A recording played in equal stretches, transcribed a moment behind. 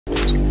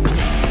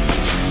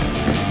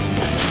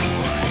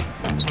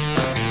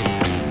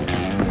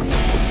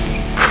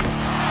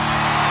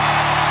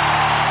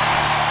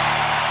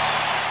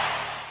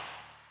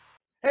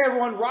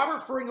everyone.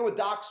 Robert Ferringo with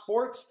Doc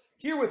Sports,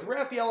 here with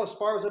Raphael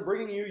Esparza,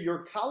 bringing you your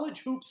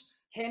college hoops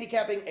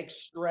handicapping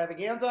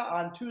extravaganza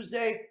on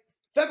Tuesday,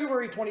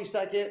 February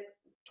 22nd,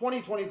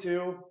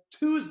 2022.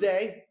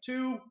 Tuesday,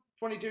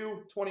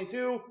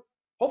 2/22/22.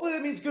 Hopefully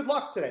that means good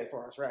luck today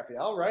for us,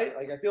 Raphael, right?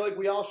 Like, I feel like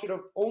we all should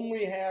have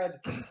only had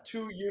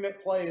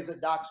 2-unit plays at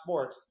Doc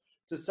Sports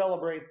to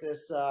celebrate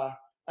this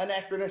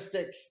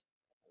anachronistic,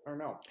 I don't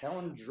know,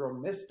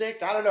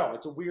 palindromistic. I don't know.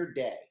 It's a weird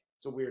day.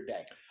 It's a weird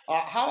day.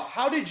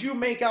 How did you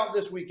make out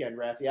this weekend,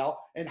 Raphael?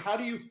 And how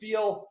do you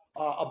feel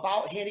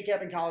about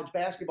handicapping college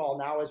basketball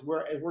now as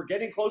we're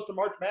getting close to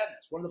March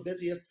Madness, one of the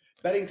busiest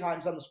betting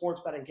times on the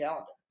sports betting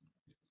calendar?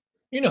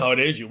 You know how it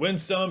is. You win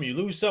some, you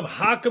lose some.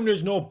 How come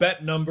there's no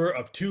bet number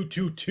of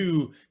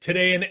 222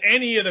 today in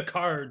any of the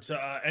cards?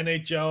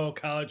 NHL,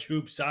 college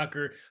hoops,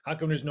 soccer. How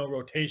come there's no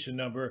rotation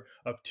number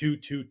of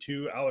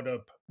 222? I would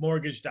have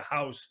mortgaged the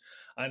house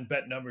on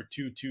bet number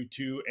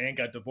 222 and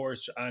got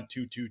divorced on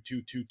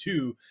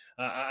 22222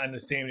 on the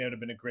same. That would have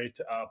been a great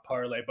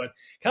parlay. But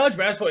college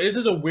basketball, this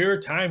is a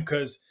weird time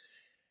because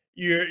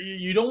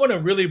you don't want to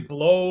really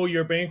blow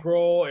your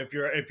bankroll if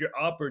you're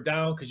up or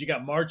down, because you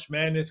got March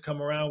Madness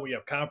come around. We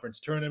have conference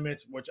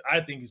tournaments, which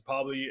I think is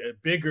probably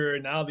bigger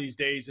now these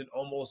days and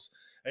almost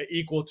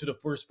equal to the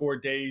first 4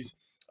 days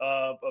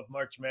of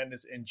March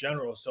Madness in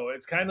general. So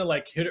it's kind of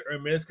like hit or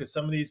miss, because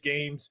some of these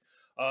games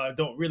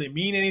don't really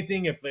mean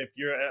anything. If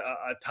you're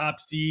a top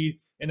seed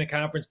in a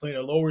conference playing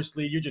a lower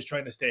seed, you're just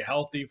trying to stay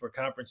healthy for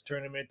conference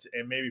tournament,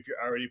 and maybe if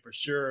you're already for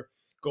sure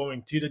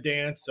going to the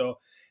dance. So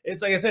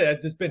it's like I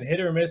said, it's been hit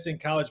or miss in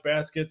college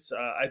baskets.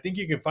 I think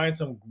you can find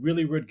some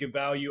really good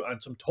value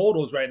on some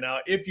totals right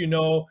now if you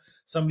know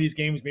some of these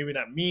games maybe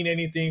not mean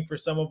anything for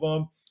some of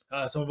them.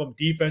 Some of them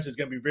defense is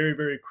going to be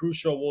very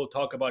crucial. We'll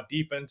talk about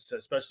defense,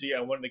 especially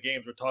on one of the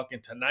games we're talking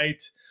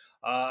tonight,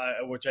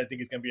 which I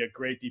think is going to be a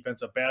great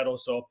defensive battle.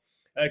 So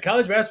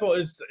college basketball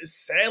is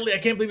sadly, I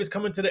can't believe it's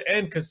coming to the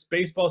end, because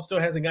baseball still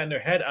hasn't gotten their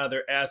head out of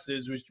their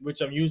asses,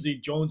 which I'm usually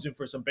jonesing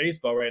for some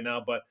baseball right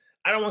now, but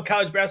I don't want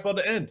college basketball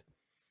to end.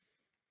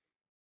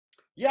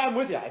 Yeah, I'm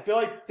with you. I feel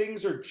like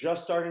things are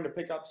just starting to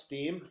pick up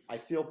steam. I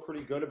feel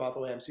pretty good about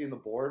the way I'm seeing the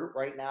board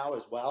right now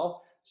as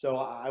well. So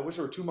I wish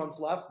there were 2 months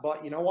left,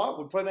 but you know what?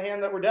 We play the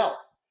hand that we're dealt.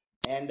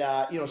 And,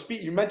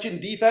 you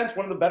mentioned defense.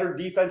 One of the better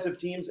defensive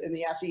teams in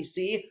the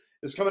SEC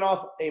is coming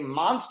off a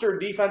monster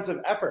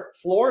defensive effort.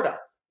 Florida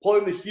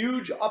pulling the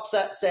huge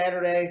upset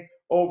Saturday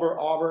over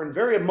Auburn.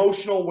 Very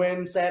emotional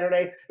win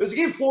Saturday. It was a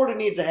game Florida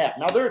needed to have.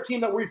 Now, they're a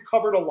team that we've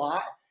covered a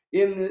lot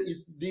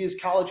in these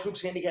college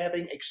hoops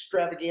handicapping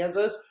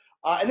extravaganzas.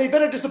 And they've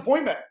been a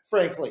disappointment,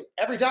 frankly,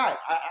 every time.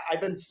 I've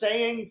been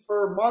saying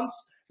for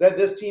months that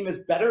this team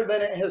is better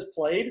than it has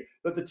played,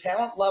 that the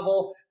talent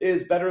level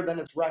is better than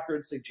its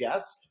record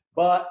suggests.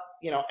 But,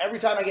 every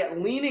time I get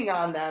leaning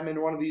on them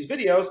in one of these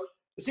videos,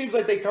 it seems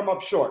like they come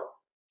up short.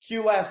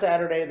 Q last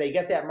Saturday, they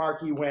get that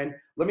marquee win.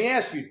 Let me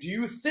ask you, do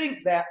you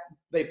think that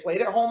they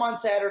played at home on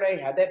Saturday,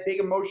 had that big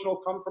emotional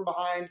come from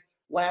behind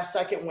last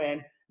second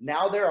win?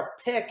 Now they're a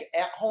pick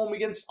at home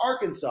against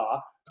Arkansas,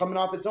 coming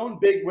off its own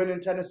big win in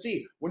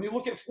Tennessee. When you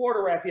look at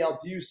Florida, Raphael,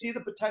 do you see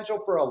the potential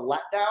for a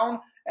letdown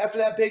after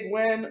that big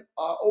win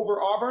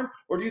over Auburn?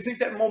 Or do you think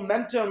that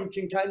momentum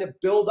can kind of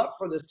build up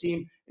for this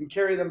team and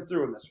carry them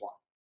through in this one?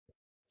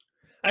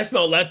 I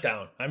smell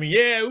letdown. I mean,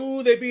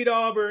 they beat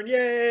Auburn,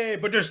 yay!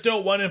 But they're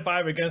still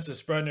 1-5 against the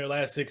spread in their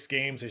last 6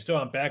 games. They're still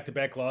on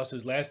back-to-back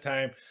losses. Last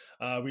time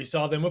we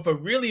saw them with a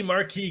really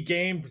marquee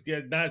game.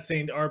 Not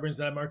saying Auburn's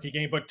not a marquee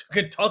game, but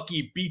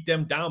Kentucky beat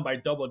them down by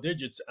double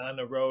digits on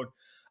the road.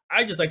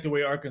 I just like the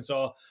way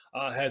Arkansas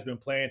has been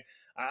playing.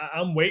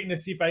 I'm waiting to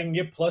see if I can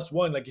get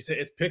 +1. Like you said,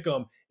 it's pick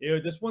 'em.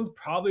 This one's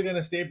probably going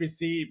to stay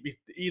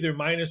either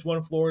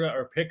 -1 Florida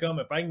or pick 'em.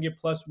 If I can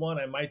get +1,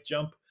 I might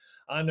jump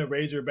on the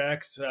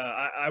Razorbacks.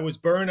 I was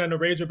burned on the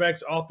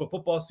Razorbacks off the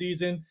football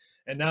season,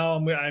 and now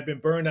I've been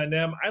burned on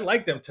them. I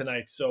like them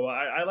tonight, so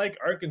I like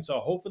Arkansas.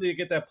 Hopefully they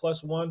get that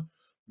 +1,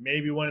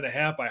 maybe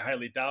 1.5. I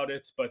highly doubt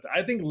it, but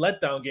I think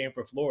letdown game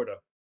for Florida.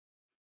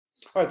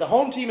 All right, the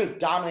home team has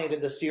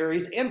dominated this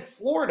series, and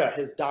Florida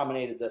has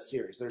dominated this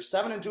series. They're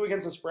 7-2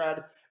 against the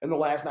spread in the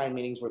last 9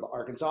 meetings with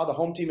Arkansas. The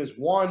home team has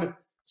won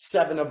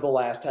 7 of the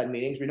last 10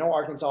 meetings. We know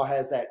Arkansas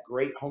has that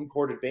great home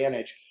court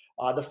advantage.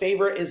 The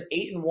favorite is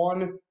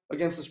 8-1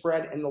 against the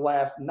spread in the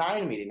last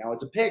 9 meetings. Now,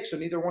 it's a pick, so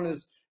neither one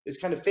is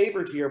kind of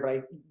favored here,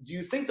 but do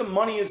you think the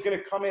money is going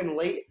to come in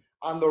late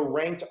on the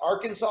ranked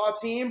Arkansas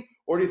team,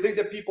 or do you think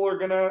that people are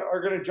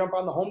gonna jump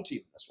on the home team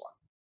in this one?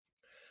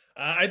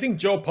 I think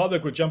Joe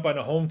Public would jump on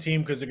a home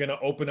team because they're going to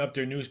open up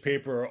their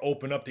newspaper or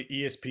open up the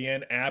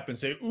ESPN app and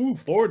say, ooh,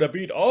 Florida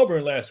beat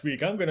Auburn last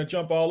week. I'm going to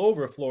jump all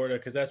over Florida,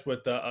 because that's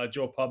what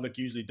Joe Public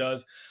usually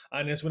does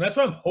on this one. That's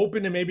why I'm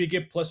hoping to maybe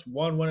get +1,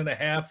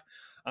 1.5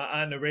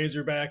 on the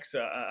Razorbacks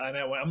on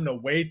that one. I'm going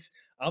to wait.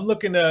 I'm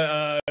looking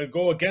to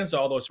go against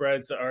all those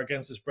spreads, or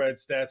against the spread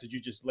stats that you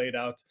just laid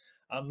out.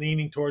 I'm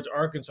leaning towards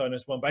Arkansas in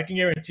this one, but I can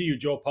guarantee you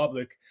Joe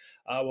Public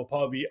will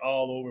probably be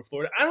all over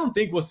Florida. I don't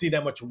think we'll see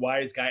that much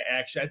wise guy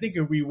action. I think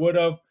if we would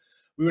have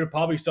we would have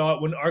probably saw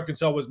it when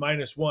Arkansas was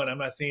 -1. I'm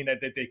not saying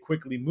that they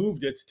quickly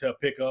moved it to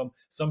pick them.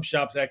 Some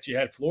shops actually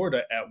had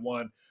Florida at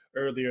 1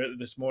 earlier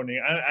this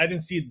morning. I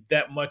didn't see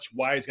that much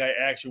wise guy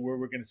action where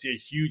we're going to see a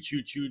huge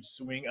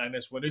swing on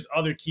this one. There's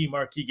other key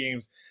marquee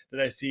games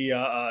that I see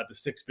the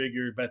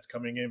six-figure bets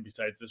coming in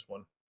besides this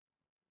one.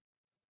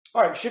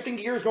 All right, shifting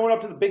gears, going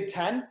up to the Big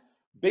Ten.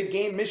 Big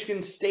game,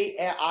 Michigan State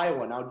at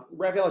Iowa. Now,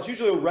 Raphael, it's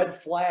usually a red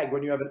flag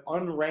when you have an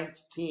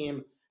unranked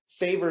team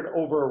favored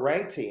over a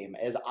ranked team,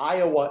 as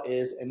Iowa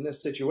is in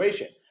this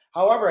situation.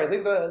 However, I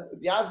think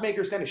the odds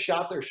makers kind of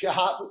shot their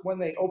shot when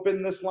they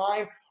opened this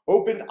line.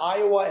 Opened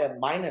Iowa at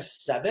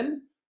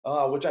 -7,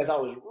 which I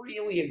thought was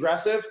really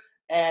aggressive.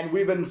 And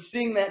we've been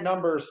seeing that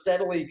number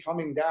steadily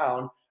coming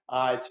down.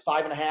 It's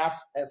 5.5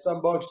 at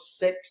some books,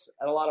 6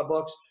 at a lot of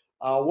books.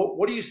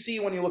 What do you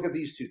see when you look at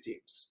these two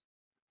teams?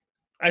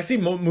 I see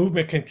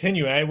movement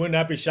continue. I would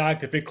not be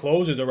shocked if it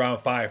closes around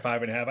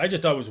 5.5. I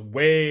just thought it was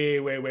way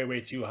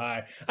too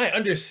high. I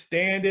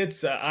understand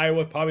it's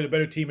Iowa, probably the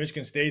better team.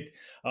 Michigan State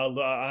on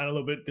a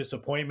little bit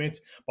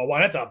disappointment, but wow,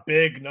 that's a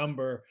big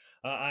number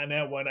on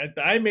that one.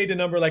 I made the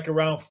number like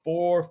around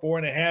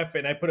 4.5,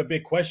 and I put a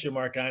big question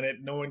mark on it,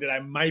 knowing that I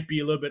might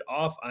be a little bit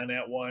off on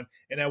that one,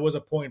 and I was a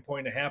point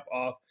and a half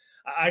off.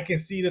 I can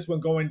see this one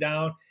going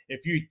down.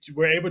 If you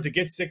were able to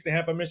get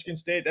 6.5 on Michigan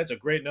State, that's a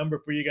great number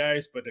for you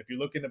guys. But if you're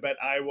looking to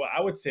bet Iowa,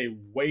 I would say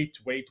wait.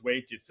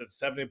 It's at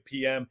 7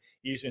 p.m.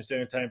 Eastern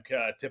Standard Time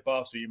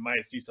tip-off, so you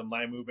might see some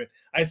line movement.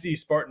 I see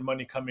Spartan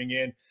money coming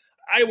in.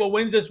 Iowa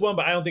wins this one,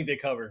 but I don't think they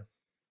cover.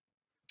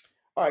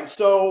 All right,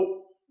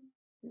 so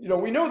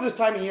we know this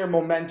time of year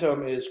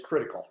momentum is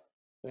critical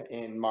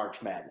in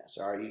March Madness.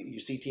 All right, you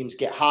see teams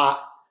get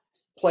hot,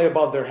 play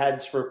above their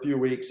heads for a few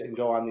weeks, and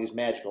go on these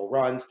magical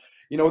runs.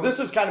 This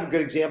is kind of a good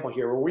example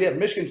here where we have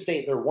Michigan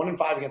State. They're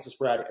 1-5 against the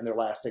spread in their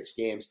last 6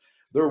 games.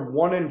 They're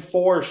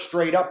 1-4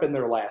 straight up in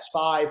their last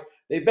 5.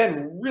 They've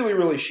been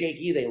really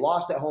shaky. They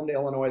lost at home to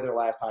Illinois their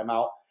last time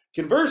out.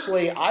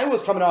 Conversely,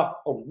 Iowa's coming off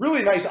a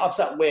really nice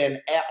upset win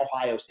at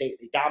Ohio State.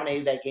 They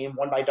dominated that game,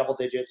 won by double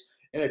digits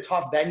in a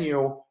tough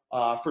venue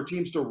for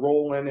teams to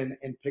roll in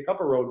and pick up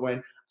a road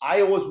win.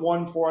 Iowa's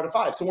won 4 out of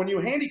 5. So when you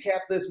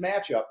handicap this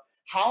matchup,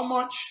 how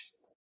much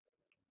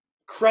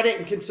credit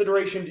and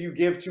consideration do you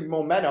give to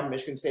momentum?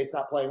 Michigan State's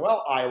not playing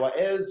well. Iowa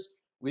is.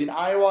 Lean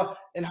Iowa.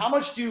 And how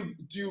much do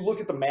you look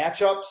at the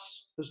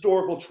matchups,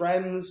 historical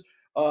trends,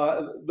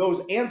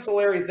 those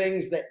ancillary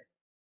things that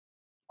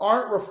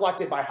aren't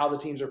reflected by how the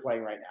teams are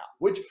playing right now?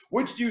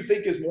 Which do you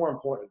think is more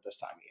important this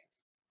time of year?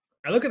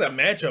 I look at the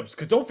matchups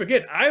because don't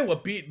forget, Iowa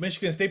beat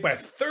Michigan State by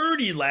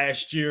 30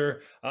 last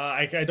year.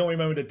 I don't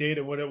remember the date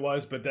of what it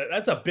was, but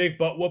that's a big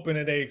butt whooping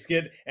that they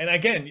get. And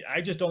again,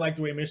 I just don't like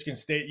the way Michigan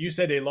State, you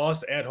said they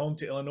lost at home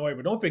to Illinois,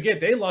 but don't forget,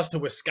 they lost to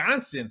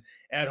Wisconsin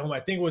at home.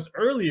 I think it was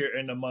earlier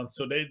in the month.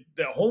 So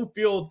the home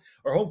field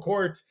or home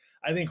court,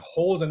 I think,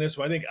 holds on this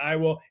one. I think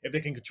Iowa, if they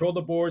can control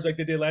the boards like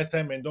they did last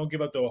time and don't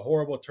give up the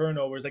horrible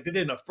turnovers like they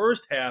did in the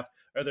first half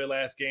of their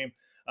last game,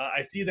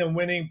 I see them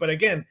winning. But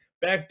again,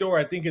 backdoor,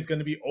 I think it's going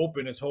to be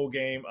open this whole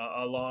game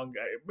along.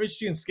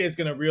 Michigan State's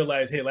going to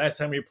realize, hey, last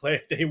time we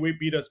played, we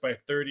beat us by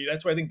 30.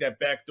 That's why I think that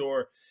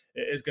backdoor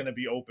is going to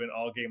be open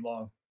all game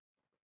long.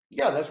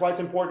 Yeah, that's why it's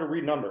important to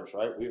read numbers,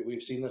 right?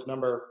 We've seen this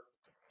number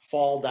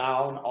fall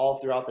down all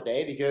throughout the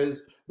day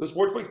because the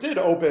sportsbooks did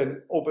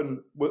open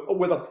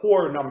with a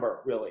poor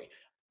number, really.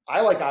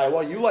 I like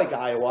Iowa. You like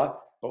Iowa.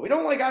 But we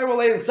don't like Iowa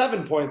laying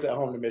 7 points at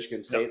home to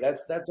Michigan State. No.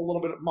 That's a little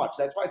bit much.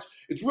 That's why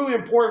it's really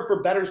important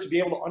for bettors to be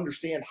able to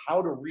understand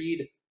how to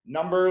read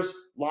numbers,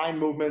 line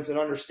movements, and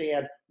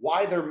understand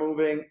why they're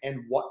moving and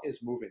what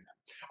is moving them.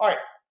 All right,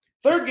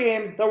 third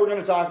game that we're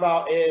going to talk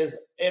about is,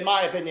 in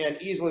my opinion,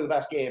 easily the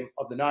best game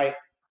of the night.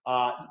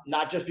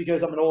 Not just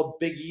because I'm an old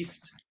Big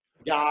East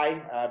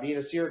guy, being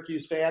a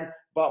Syracuse fan,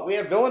 but we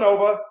have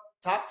Villanova,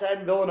 top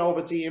 10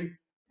 Villanova team,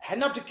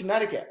 heading up to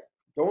Connecticut,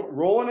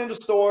 rolling into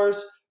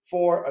stores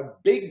for a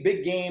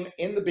big game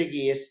in the Big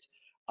East.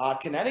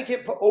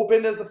 Connecticut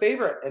opened as the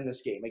favorite in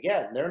this game.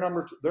 Again,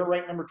 they're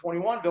ranked number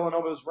 21.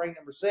 Villanova is ranked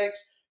number 6.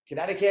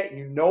 Connecticut,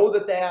 you know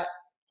that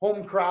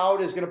home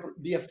crowd is going to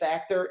be a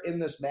factor in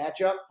this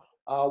matchup.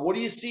 What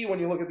do you see when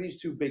you look at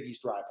these two Big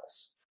East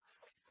rivals?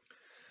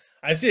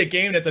 I see a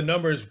game that the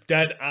number is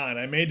dead on.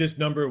 I made this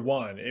number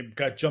 1. It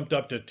got jumped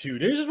up to 2.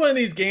 This is one of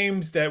these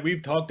games that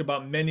we've talked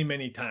about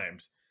many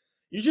times.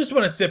 You just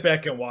want to sit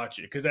back and watch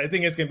it because I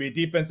think it's going to be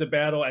a defensive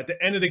battle. At the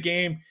end of the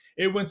game,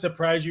 it wouldn't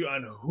surprise you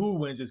on who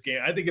wins this game.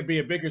 I think it'd be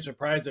a bigger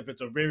surprise if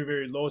it's a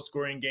very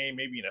low-scoring game,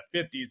 maybe in the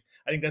 50s.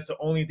 I think that's the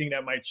only thing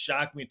that might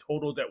shock me.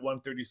 Totals at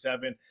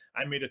 137.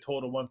 I made a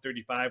total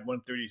 135,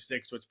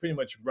 136, so it's pretty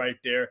much right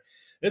there.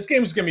 This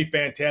game is going to be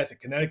fantastic.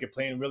 Connecticut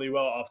playing really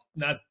well off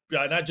not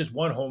just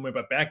one home win,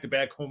 but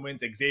back-to-back home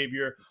wins,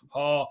 Xavier,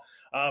 Hall.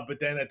 But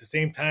then at the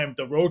same time,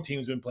 the road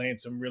team's been playing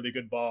some really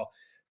good ball.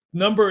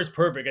 Number is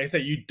perfect. I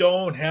said you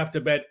don't have to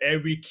bet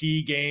every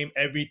key game,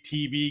 every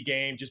TV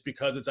game just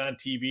because it's on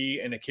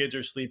TV and the kids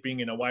are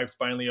sleeping and the wife's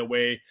finally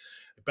away.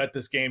 Bet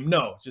this game.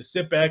 No, just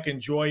sit back,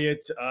 enjoy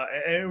it,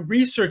 and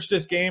research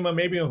this game on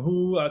maybe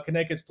who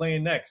Connecticut's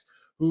playing next.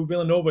 who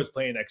Villanova is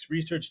playing next.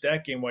 Research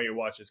that game while you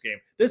watch this game.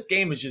 This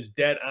game is just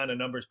dead on. The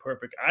numbers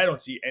perfect. I don't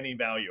see any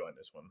value on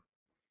this one.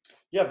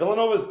 Yeah,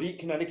 Villanova's beat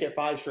Connecticut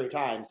 5 straight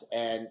times,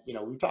 and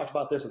we've talked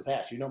about this in the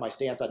past. You know my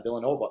stance on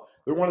Villanova.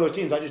 They're one of those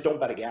teams I just don't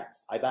bet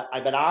against. I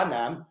bet on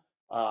them,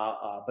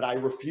 but I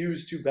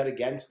refuse to bet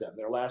against them.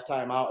 Their last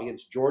time out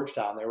against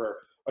Georgetown, they were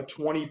a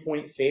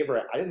 20-point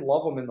favorite. I didn't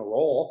love them in the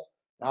role,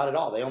 not at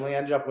all. They only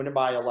ended up winning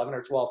by 11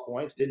 or 12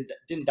 points.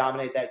 Didn't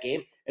dominate that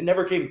game, and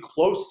never came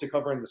close to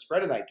covering the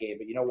spread in that game.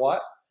 But you know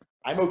what?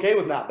 I'm okay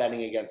with not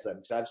betting against them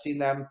because I've seen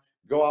them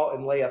go out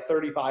and lay a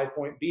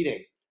 35-point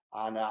beating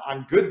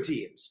on good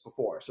teams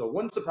before. So it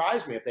wouldn't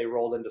surprise me if they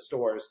rolled into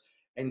Stores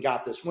and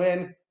got this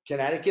win.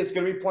 Connecticut's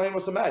going to be playing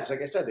with some edge.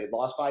 Like I said, they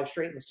lost 5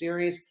 straight in the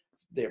series.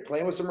 They're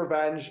playing with some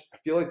revenge. I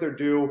feel like they're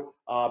due.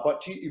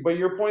 But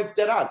your point's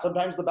dead on.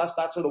 Sometimes the best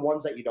bets are the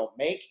ones that you don't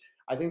make.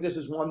 I think this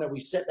is one that we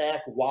sit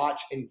back,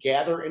 watch, and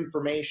gather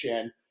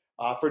information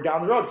for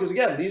down the road. Because,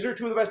 again, these are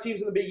two of the best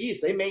teams in the Big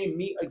East. They may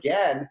meet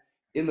again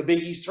in the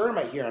Big East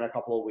tournament here in a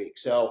couple of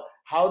weeks. So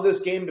how this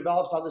game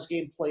develops, how this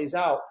game plays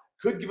out,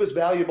 could give us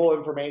valuable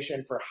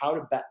information for how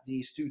to bet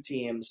these two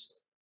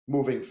teams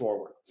moving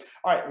forward.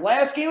 All right,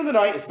 last game of the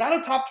night. It's not a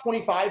top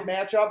 25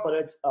 matchup, but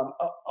it's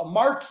a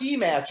marquee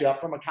matchup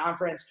from a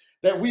conference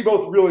that we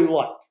both really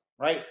like,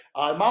 right?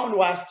 Mountain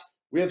West,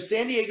 we have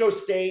San Diego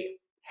State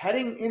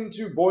heading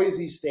into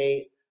Boise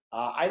State.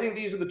 I think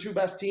these are the two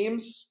best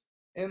teams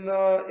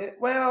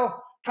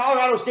well,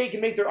 Colorado State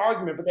can make their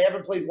argument, but they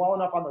haven't played well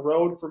enough on the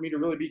road for me to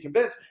really be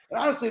convinced. And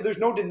honestly, there's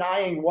no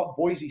denying what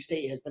Boise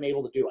State has been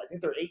able to do. I think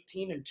they're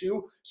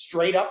 18-2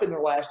 straight up in their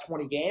last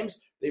 20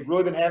 games. They've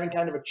really been having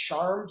kind of a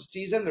charmed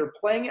season. They're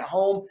playing at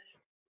home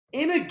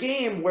in a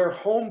game where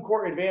home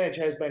court advantage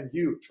has been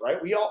huge,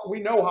 right? We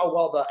know how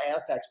well the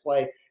Aztecs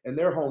play in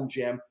their home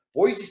gym.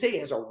 Boise State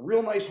has a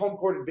real nice home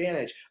court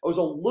advantage. I was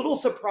a little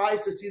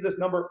surprised to see this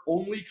number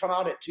only come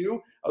out at 2.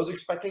 I was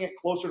expecting it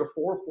closer to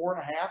 4,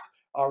 4.5.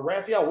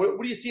 Raphael,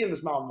 what do you see in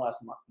this Mountain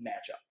West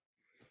matchup?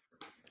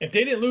 If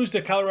they didn't lose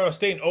to Colorado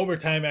State in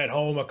overtime at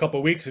home a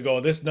couple weeks ago,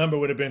 this number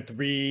would have been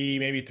 3,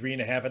 maybe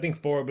 3.5. I think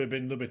 4 would have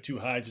been a little bit too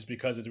high just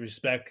because of the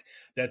respect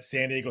that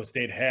San Diego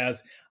State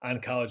has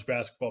on college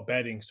basketball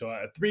betting. So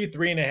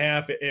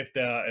 3.5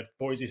 if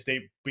Boise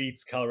State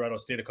beats Colorado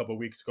State a couple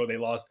weeks ago. They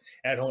lost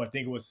at home. I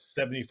think it was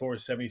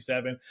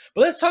 74-77.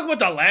 But let's talk about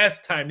the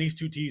last time these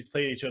two teams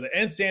played each other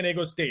and San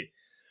Diego State.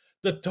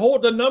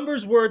 The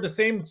numbers were the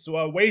same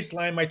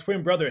waistline my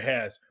twin brother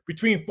has,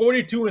 between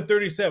 42 and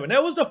 37.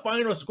 That was the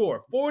final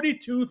score.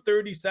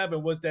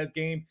 42-37 was that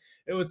game.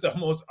 It was the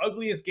most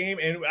ugliest game,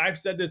 and I've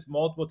said this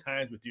multiple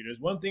times with you. There's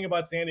one thing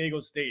about San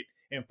Diego State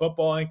in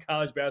football and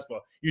college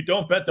basketball. You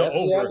don't bet the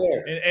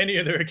over in any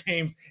of their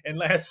games, and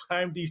last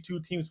time these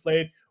two teams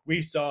played,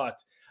 we saw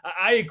it.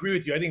 I agree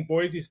with you. I think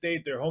Boise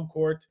State, their home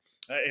court,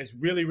 is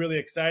really, really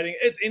exciting.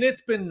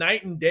 It's been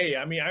night and day.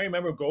 I mean, I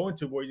remember going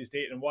to Boise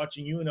State and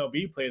watching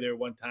UNLV play there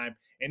one time,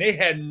 and they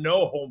had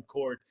no home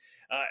court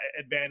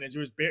advantage.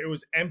 It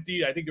was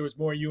empty. I think there was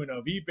more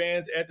UNLV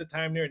fans at the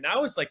time there.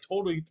 Now it's like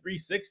totally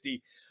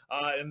 360,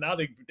 and now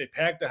they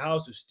packed the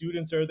house. The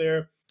students are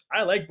there.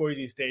 I like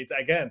Boise State.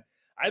 Again,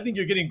 I think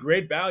you're getting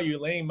great value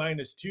laying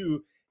 -2.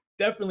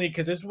 Definitely,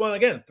 because this one,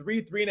 again,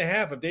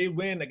 3.5. If they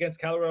win against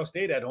Colorado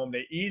State at home,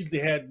 they easily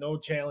had no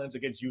challenge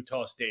against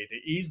Utah State. They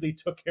easily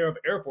took care of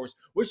Air Force,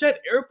 which that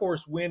Air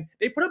Force win,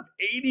 they put up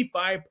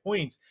 85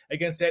 points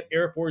against that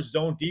Air Force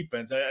zone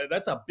defense.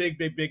 That's a big,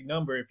 big, big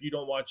number if you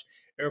don't watch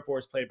Air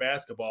Force play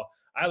basketball.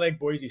 I like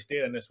Boise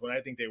State on this one. I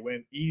think they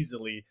win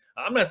easily.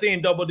 I'm not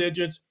saying double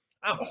digits.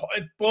 I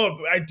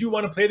do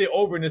want to play the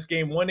over in this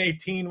game.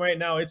 118 right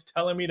now. It's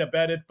telling me to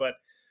bet it, but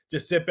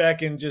just sit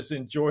back and just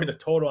enjoy the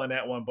total on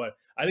that one. But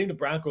I think the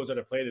Broncos are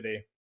to play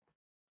today.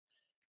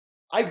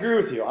 I agree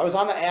with you. I was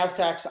on the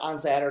Aztecs on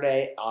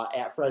Saturday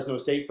at Fresno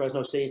State.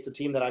 Fresno State is the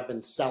team that I've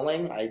been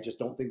selling. I just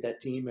don't think that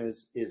team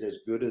is as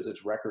good as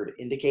its record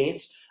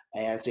indicates.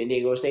 And San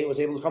Diego State was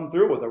able to come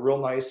through with a real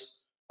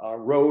nice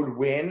road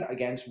win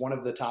against one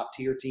of the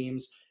top-tier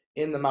teams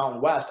in the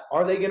Mountain West.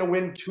 Are they going to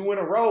win 2 in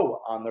a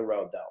row on the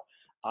road,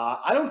 though?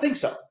 I don't think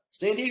so.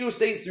 San Diego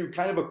State, through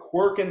kind of a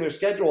quirk in their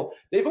schedule,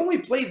 they've only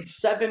played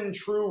 7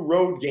 true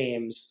road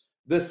games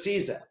this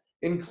season,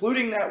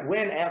 including that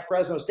win at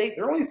Fresno State.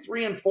 They're only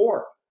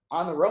 3-4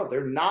 on the road.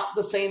 They're not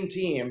the same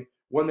team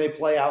when they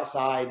play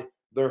outside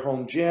their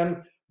home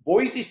gym.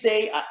 Boise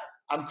State,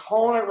 I'm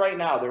calling it right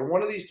now. They're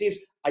one of these teams.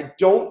 I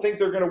don't think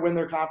they're going to win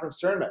their conference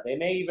tournament. They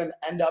may even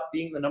end up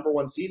being the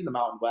 #1 seed in the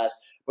Mountain West.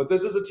 But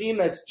this is a team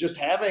that's just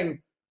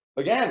having,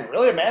 again,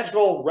 really a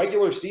magical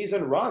regular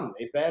season run.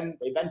 They've been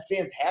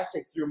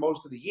fantastic through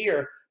most of the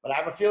year, but I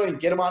have a feeling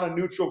get them on a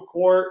neutral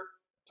court,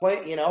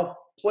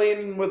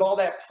 playing with all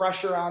that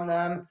pressure on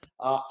them.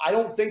 I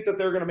don't think that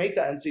they're going to make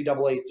the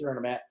NCAA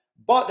tournament,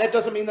 but that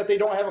doesn't mean that they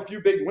don't have a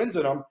few big wins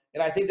in them.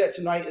 And I think that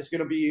tonight is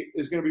going to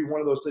be one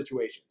of those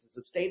situations. It's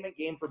a statement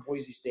game for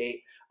Boise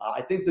State.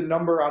 I think the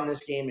number on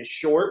this game is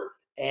short.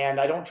 and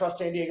I don't trust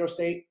San Diego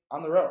State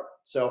on the road.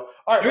 So,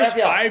 all right,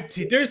 Raphael.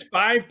 There's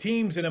 5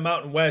 teams in the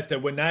Mountain West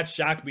that would not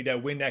shock me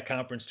that win that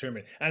conference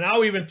tournament. And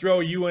I'll even throw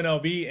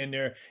UNLV in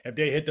there if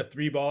they hit the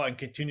 3 ball and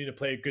continue to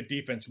play good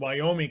defense.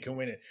 Wyoming can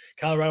win it.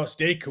 Colorado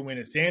State can win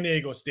it. San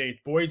Diego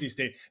State, Boise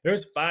State.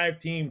 There's 5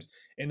 teams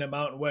in the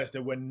Mountain West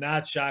that would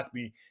not shock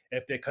me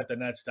if they cut the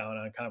nets down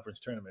on a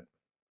conference tournament.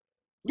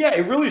 Yeah,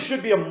 it really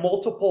should be a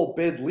multiple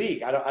bid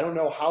league. I don't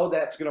know how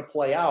that's going to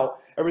play out.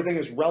 Everything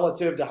is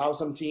relative to how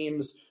some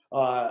teams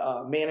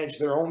manage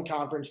their own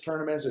conference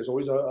tournaments. There's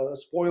always a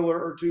spoiler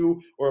or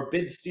two or a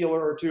bid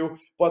stealer or two.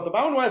 But the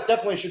Mountain West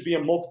definitely should be a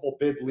multiple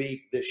bid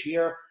league this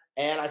year.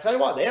 And I tell you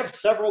what, they have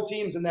several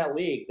teams in that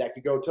league that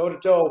could go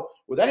toe-to-toe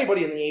with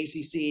anybody in the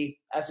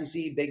ACC,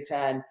 SEC, Big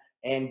Ten,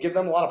 and give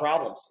them a lot of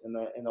problems in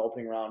the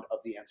opening round of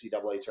the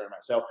NCAA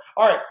tournament. So,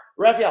 all right,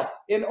 Raphael,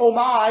 in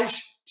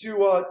homage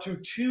to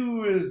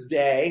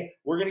Tuesday,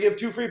 we're going to give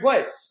 2 free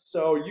plays.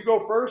 So you go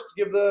first.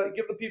 Give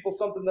the people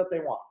something that they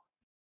want.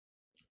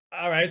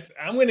 All right,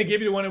 I'm going to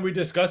give you the one that we're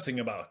discussing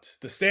about,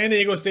 the San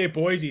Diego State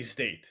Boise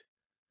State.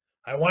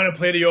 I want to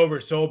play the over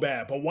so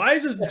bad, but why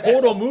is this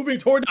total moving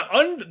toward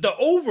the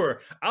over?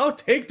 I'll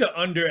take the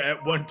under at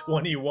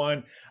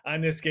 121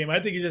 on this game.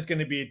 I think it's just going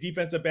to be a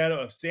defensive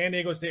battle. If San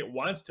Diego State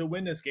wants to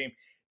win this game,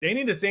 they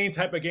need the same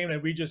type of game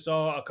that we just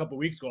saw a couple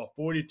weeks ago,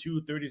 a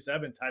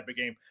 42-37 type of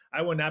game.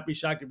 I would not be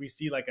shocked if we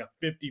see like a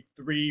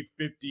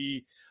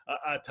 53-50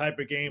 type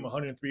of game,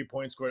 103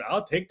 points scored.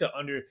 I'll take the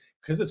under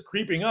because it's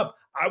creeping up.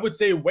 I would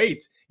say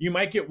wait. You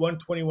might get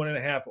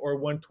 121.5 or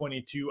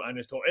 122 on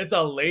this total. It's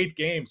a late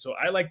game, so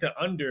I like the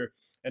under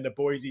and the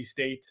Boise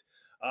State,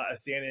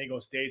 San Diego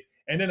State.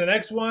 And then the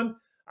next one,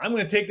 I'm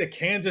going to take the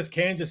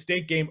Kansas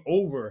State game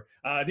over.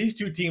 These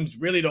 2 teams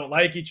really don't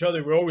like each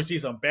other. We always see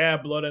some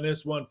bad blood on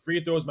this one.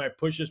 Free throws might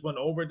push this one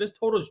over. This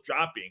total is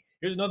dropping.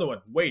 Here's another one.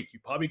 Wait, you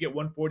probably get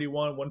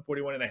 141,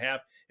 141.5.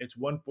 It's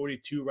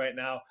 142 right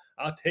now.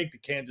 I'll take the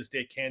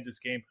Kansas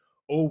game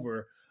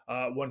over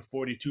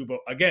 142. But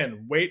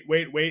again, wait.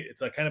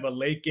 It's a kind of a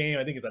late game.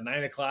 I think it's a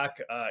 9 o'clock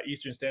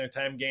Eastern Standard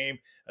Time game.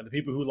 The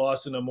people who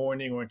lost in the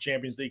morning or in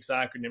Champions League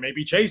soccer, they may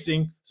be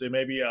chasing, so they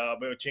may be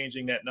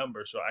changing that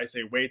number. So I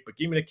say wait, but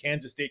give me the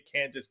Kansas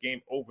game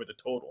over the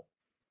total.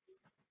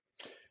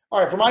 All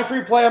right, for my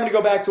free play, I'm going to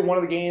go back to one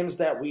of the games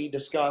that we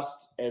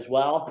discussed as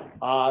well.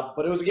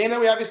 But it was a game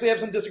that we obviously have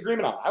some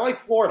disagreement on. I like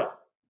Florida.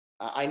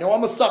 I know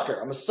I'm a sucker.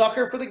 I'm a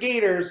sucker for the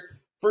Gators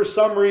for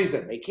some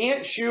reason. They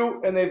can't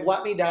shoot, and they've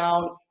let me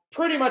down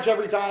pretty much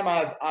every time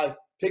I've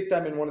picked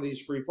them in one of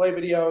these free play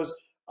videos.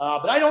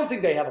 But I don't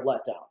think they have a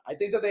letdown. I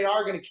think that they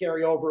are going to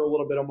carry over a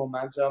little bit of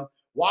momentum.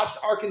 Watched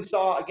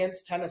Arkansas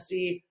against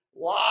Tennessee. A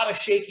lot of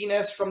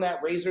shakiness from that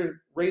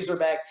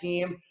Razorback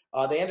team.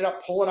 They ended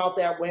up pulling out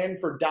that win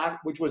for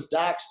which was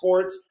Doc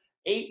Sports.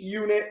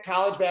 8-unit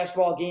college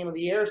basketball game of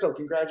the year. So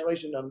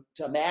congratulations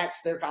to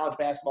Max, their college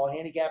basketball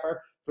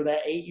handicapper, for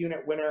that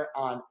 8-unit winner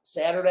on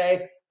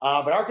Saturday.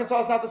 But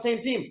Arkansas is not the same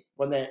team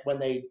when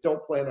they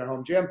don't play in their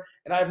home gym.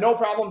 And I have no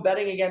problem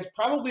betting against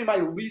probably my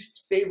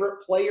least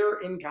favorite player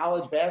in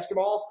college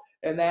basketball,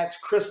 and that's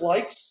Chris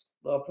Likes,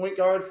 the point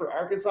guard for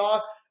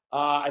Arkansas.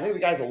 I think the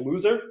guy's a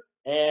loser.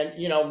 And,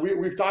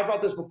 we've talked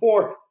about this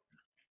before.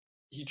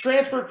 He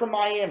transferred from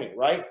Miami,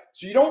 right?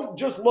 So you don't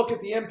just look at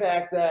the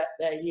impact that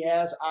he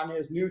has on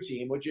his new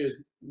team, which is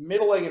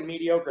middling and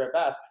mediocre at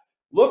best.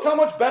 Look how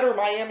much better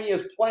Miami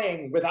is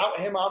playing without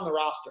him on the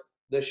roster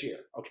this year,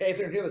 okay?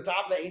 They're near the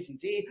top of the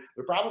ACC.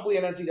 They're probably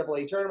an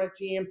NCAA tournament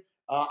team.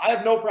 I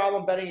have no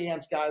problem betting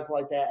against guys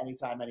like that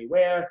anytime,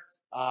 anywhere.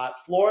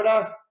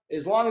 Florida,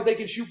 as long as they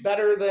can shoot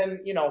better than,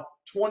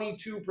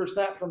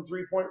 22% from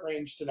three-point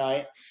range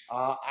tonight,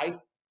 I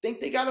think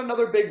they got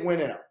another big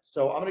win in them.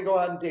 So I'm going to go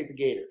ahead and take the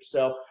Gators.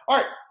 So, all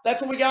right, that's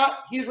what we got.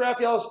 He's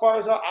Raphael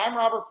Esparza. I'm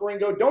Robert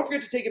Ferringo. Don't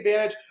forget to take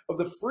advantage of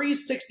the free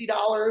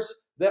 $60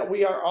 that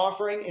we are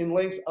offering in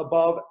links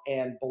above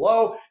and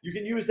below. You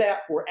can use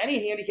that for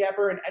any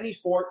handicapper in any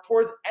sport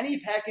towards any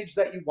package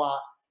that you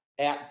want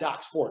at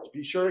Doc Sports.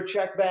 Be sure to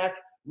check back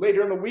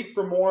later in the week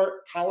for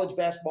more college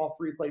basketball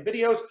free play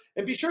videos.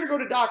 And be sure to go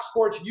to Doc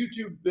Sports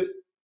YouTube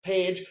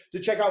page to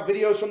check out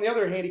videos from the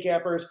other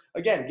handicappers,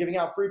 again, giving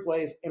out free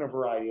plays in a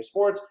variety of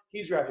sports.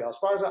 He's Raphael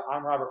Esparza.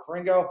 I'm Robert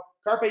Ferringo.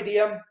 Carpe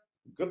diem.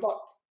 Good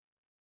luck.